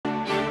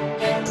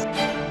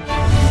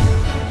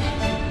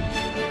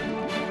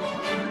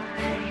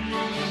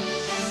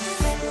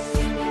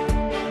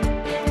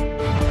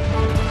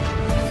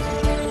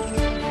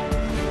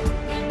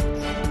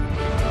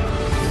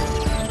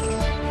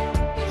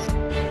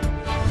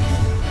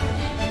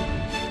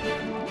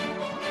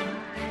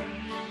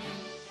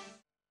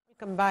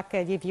back,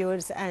 dear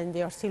viewers, and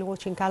you are still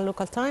watching Cal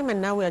Local Time. And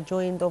now we are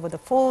joined over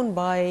the phone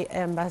by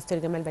Ambassador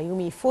Gamal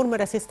Bayoumi, former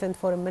Assistant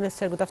Foreign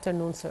Minister. Good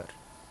afternoon, sir.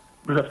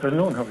 Good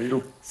afternoon. How are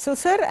you? So,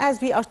 sir,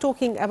 as we are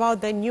talking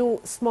about the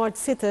new smart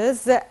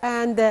cities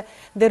and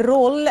the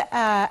role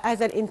as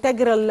an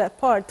integral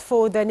part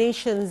for the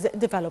nation's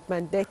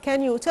development, can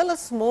you tell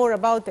us more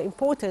about the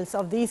importance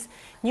of these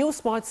new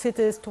smart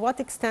cities? To what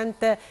extent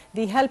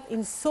they help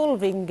in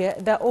solving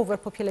the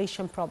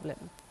overpopulation problem?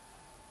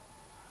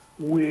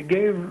 We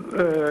gave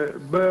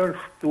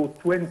birth to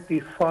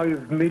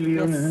 25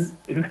 million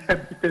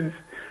inhabitants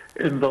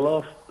in the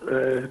last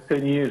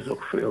 10 years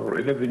or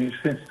 11 years,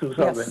 since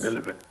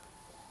 2011. Yes.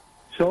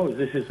 So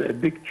this is a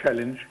big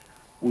challenge.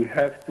 We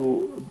have to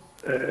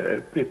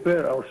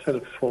prepare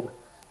ourselves for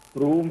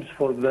rooms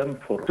for them,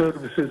 for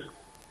services.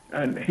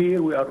 And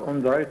here we are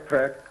on the right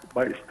track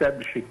by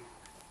establishing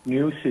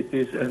new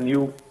cities and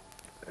new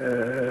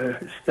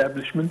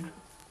establishments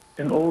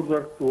in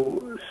order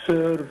to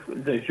serve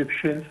the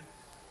Egyptians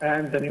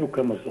and the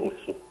newcomers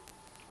also.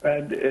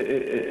 And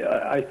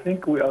I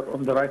think we are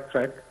on the right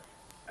track.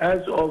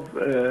 As of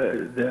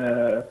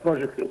the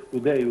project of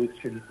today,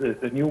 which is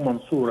the new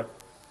Mansoura,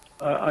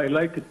 I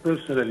like it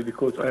personally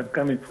because I'm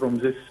coming from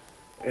this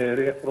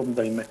area, from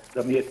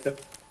Damietta,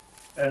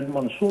 and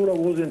Mansoura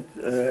wasn't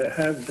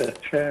have the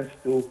chance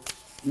to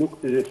look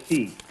to the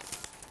sea.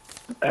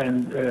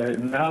 And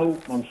now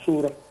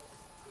Mansoura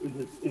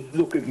is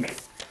looking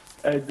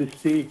at the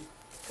sea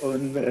on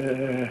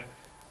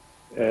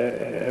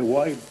a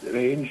wide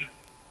range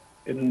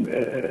in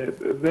a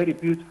very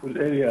beautiful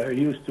area. I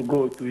used to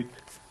go to it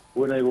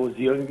when I was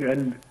young,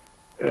 and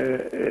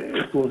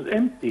it was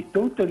empty,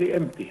 totally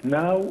empty.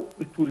 Now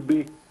it will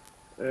be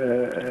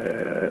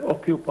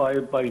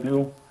occupied by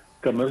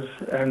newcomers,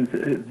 and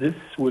this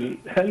will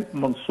help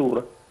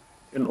Mansoura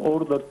in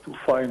order to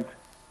find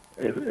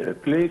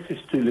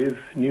places to live,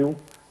 new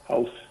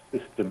house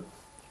system.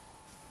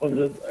 On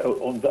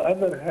the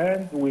other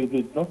hand, we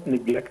did not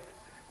neglect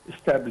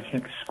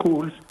establishing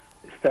schools,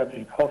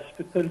 establishing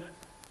hospitals,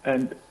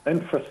 and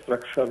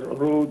infrastructure,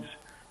 roads,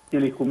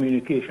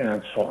 telecommunication,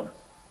 and so on.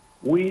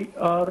 We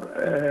are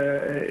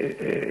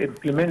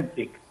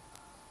implementing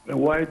a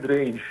wide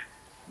range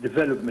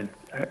development,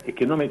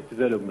 economic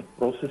development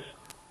process,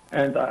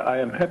 and I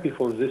am happy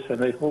for this,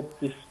 and I hope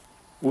this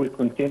will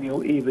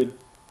continue even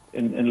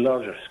in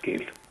larger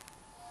scale.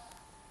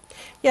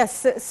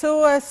 Yes,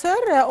 so sir,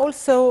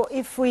 also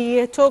if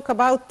we talk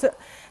about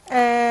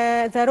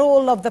the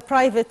role of the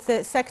private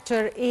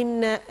sector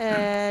in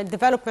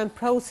development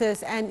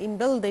process and in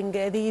building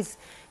these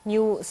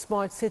new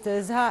smart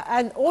cities,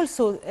 and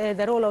also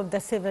the role of the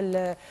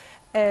civil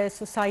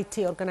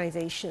society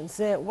organizations.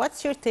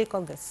 What's your take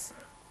on this?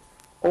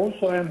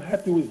 Also, I am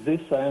happy with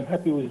this. I am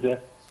happy with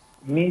the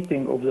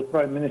meeting of the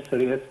Prime Minister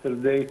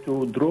yesterday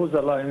to draw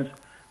the lines.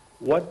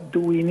 What do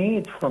we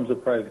need from the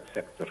private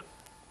sector?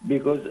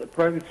 Because the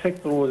private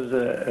sector was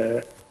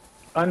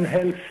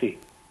unhealthy,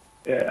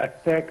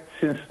 attacked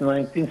since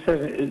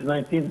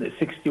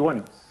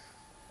 1961.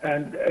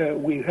 And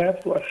we have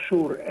to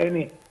assure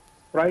any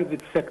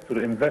private sector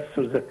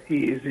investor that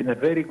he is in a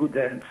very good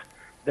hands,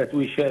 that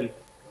we shall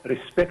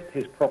respect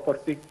his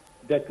property,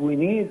 that we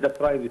need the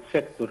private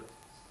sector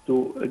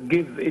to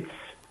give its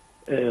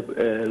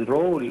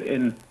role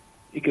in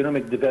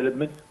economic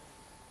development.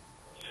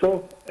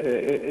 So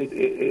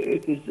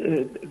it is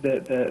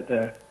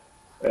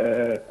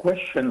the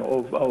question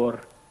of our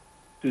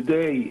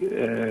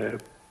today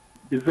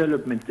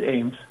development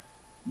aims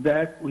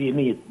that we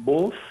need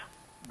both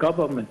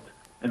government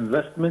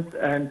investment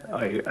and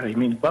I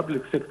mean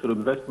public sector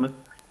investment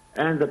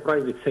and the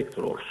private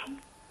sector also.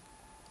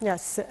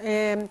 Yes.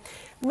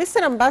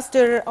 Mr.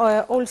 Ambassador,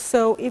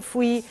 also if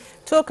we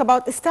talk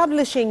about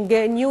establishing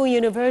new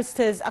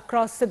universities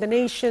across the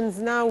nations,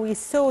 now we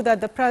saw that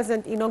the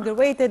President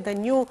inaugurated the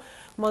new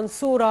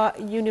Mansoura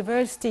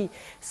University.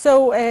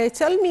 So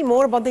tell me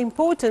more about the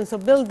importance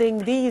of building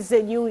these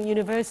new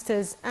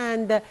universities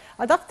and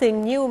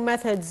adopting new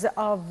methods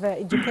of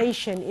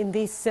education in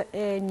these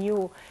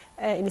new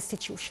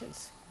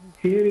institutions.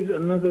 Here is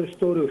another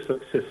story of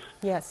success.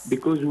 Yes.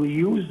 Because we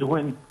used,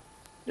 when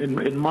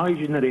in my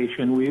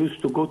generation, we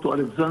used to go to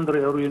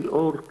Alexandria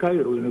or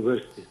Cairo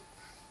universities.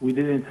 We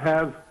didn't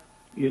have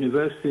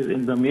universities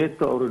in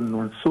Damietta or in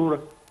Mansoura.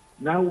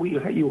 Now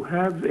you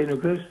have a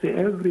university in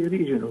every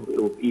region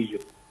of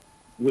Egypt.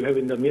 We have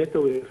in Damietta,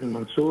 we have in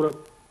Mansoura,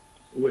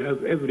 we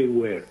have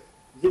everywhere.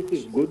 This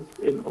is good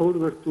in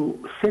order to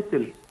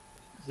settle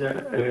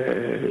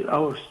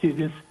our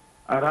students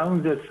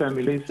around their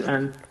families,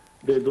 and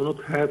they do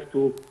not have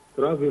to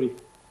travel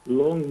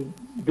long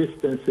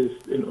distances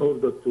in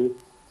order to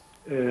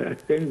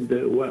attend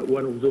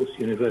one of those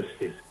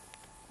universities.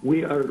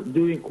 We are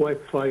doing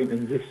quite fine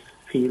in this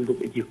field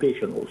of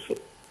education also.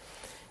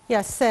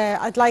 Yes,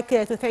 I'd like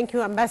to thank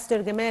you,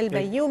 Ambassador Gamal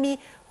Bayoumi,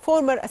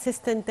 former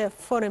Assistant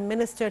Foreign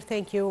Minister.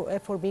 Thank you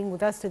for being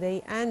with us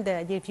today. And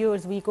dear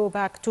viewers, we go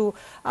back to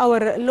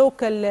our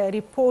local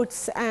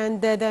reports,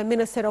 and the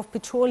Minister of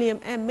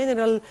Petroleum and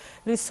Mineral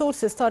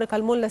Resources, Tariq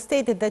Al-Mullah,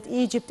 stated that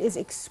Egypt is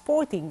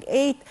exporting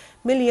 8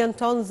 million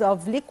tons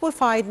of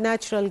liquefied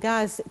natural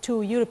gas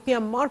to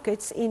European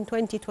markets in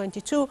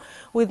 2022,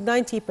 with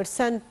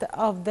 90%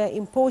 of the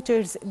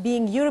importers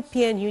being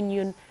European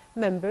Union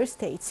member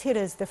states. Here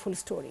is the full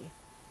story.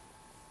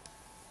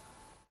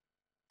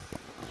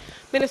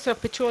 Minister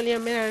of Petroleum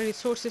and Mineral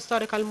Resources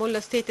Tariq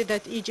Al-Mullah stated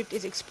that Egypt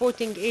is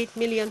exporting 8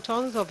 million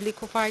tons of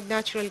liquefied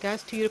natural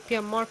gas to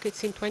European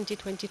markets in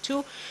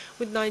 2022,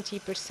 with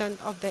 90%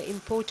 of the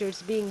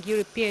importers being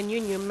European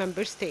Union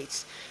member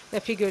states. The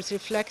figures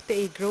reflect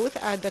a growth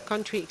as the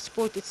country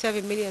exported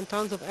 7 million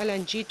tons of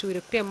LNG to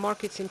European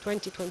markets in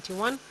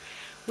 2021,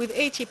 with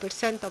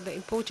 80% of the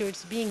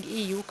importers being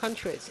EU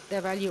countries. The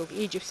value of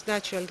Egypt's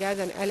natural gas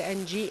and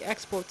LNG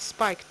exports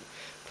spiked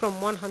from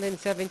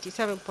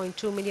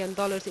 $177.2 million in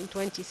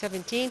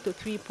 2017 to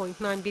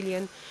 $3.9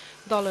 billion in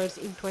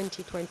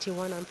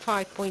 2021 and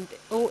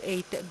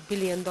 $5.08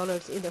 billion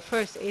in the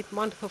first 8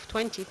 months of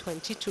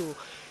 2022.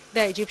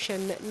 The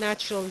Egyptian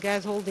Natural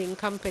Gas Holding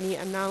Company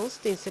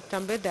announced in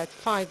September that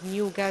 5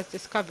 new gas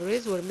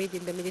discoveries were made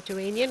in the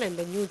Mediterranean and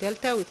the New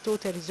Delta, with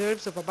total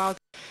reserves of about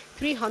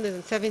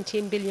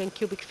 317 billion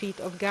cubic feet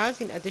of gas,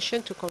 in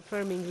addition to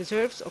confirming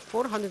reserves of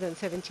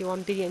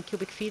 471 billion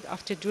cubic feet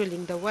after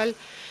drilling the well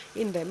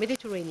in the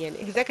Mediterranean.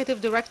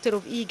 Executive Director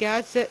of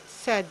EGAS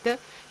said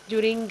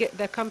during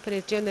the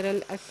company's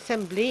General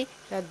Assembly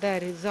that the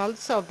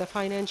results of the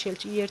financial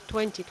year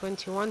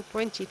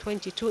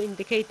 2021-2022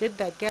 indicated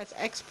that gas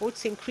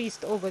exports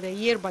increased over the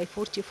year by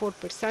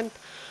 44%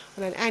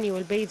 on an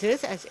annual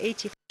basis, as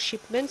 84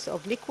 shipments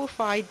of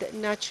liquefied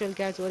natural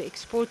gas were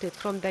exported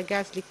from the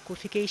gas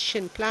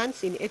liquefaction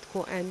plants in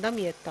Idko and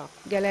Damietta.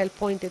 Galal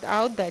pointed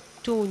out that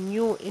 2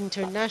 new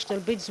international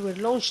bids were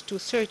launched to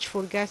search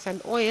for gas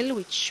and oil,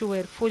 which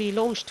were fully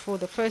launched for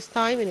the first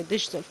time in a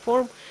digital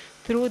form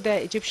through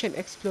the Egyptian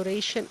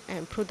Exploration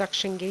and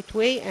Production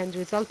Gateway, and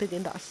resulted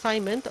in the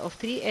assignment of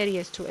 3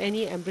 areas to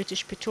Eni and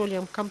British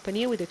Petroleum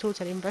Company, with a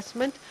total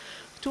investment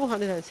of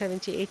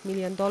 $278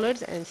 million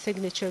and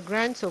signature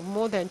grants of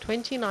more than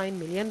 $29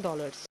 million.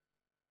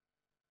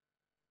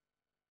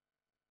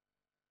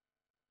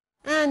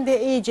 And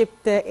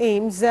Egypt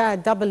aims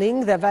at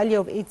doubling the value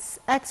of its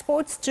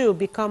exports to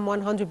become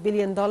 $100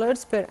 billion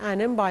per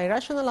annum by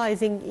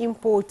rationalizing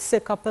imports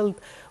coupled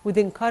with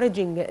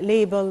encouraging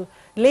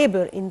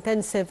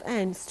labor-intensive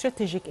and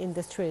strategic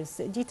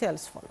industries.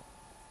 Details follow.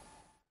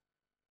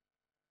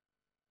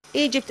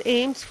 Egypt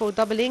aims for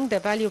doubling the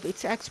value of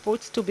its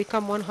exports to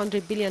become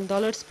 $100 billion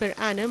per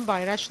annum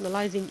by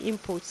rationalizing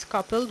imports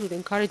coupled with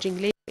encouraging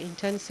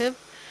labor-intensive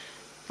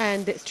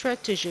and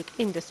strategic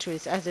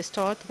industries. As a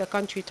start, the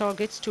country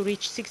targets to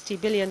reach $60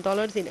 billion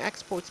in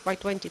exports by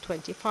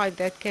 2025.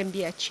 That can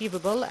be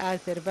achievable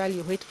as their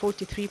value hit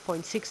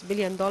 $43.6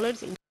 billion in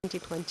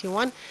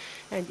 2021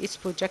 and is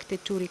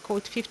projected to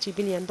record $50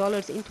 billion in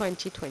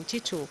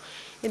 2022.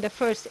 In the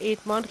first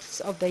 8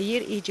 months of the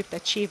year, Egypt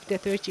achieved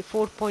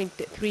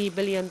 $34.3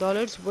 billion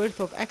worth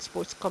of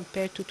exports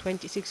compared to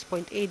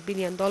 $26.8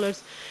 billion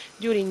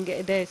during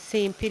the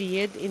same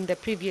period in the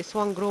previous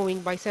one,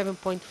 growing by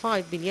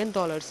 $7.5 billion.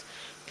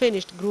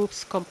 Finished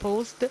groups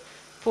composed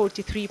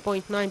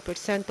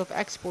 43.9% of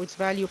exports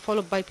value,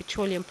 followed by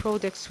petroleum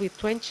products with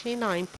 29%.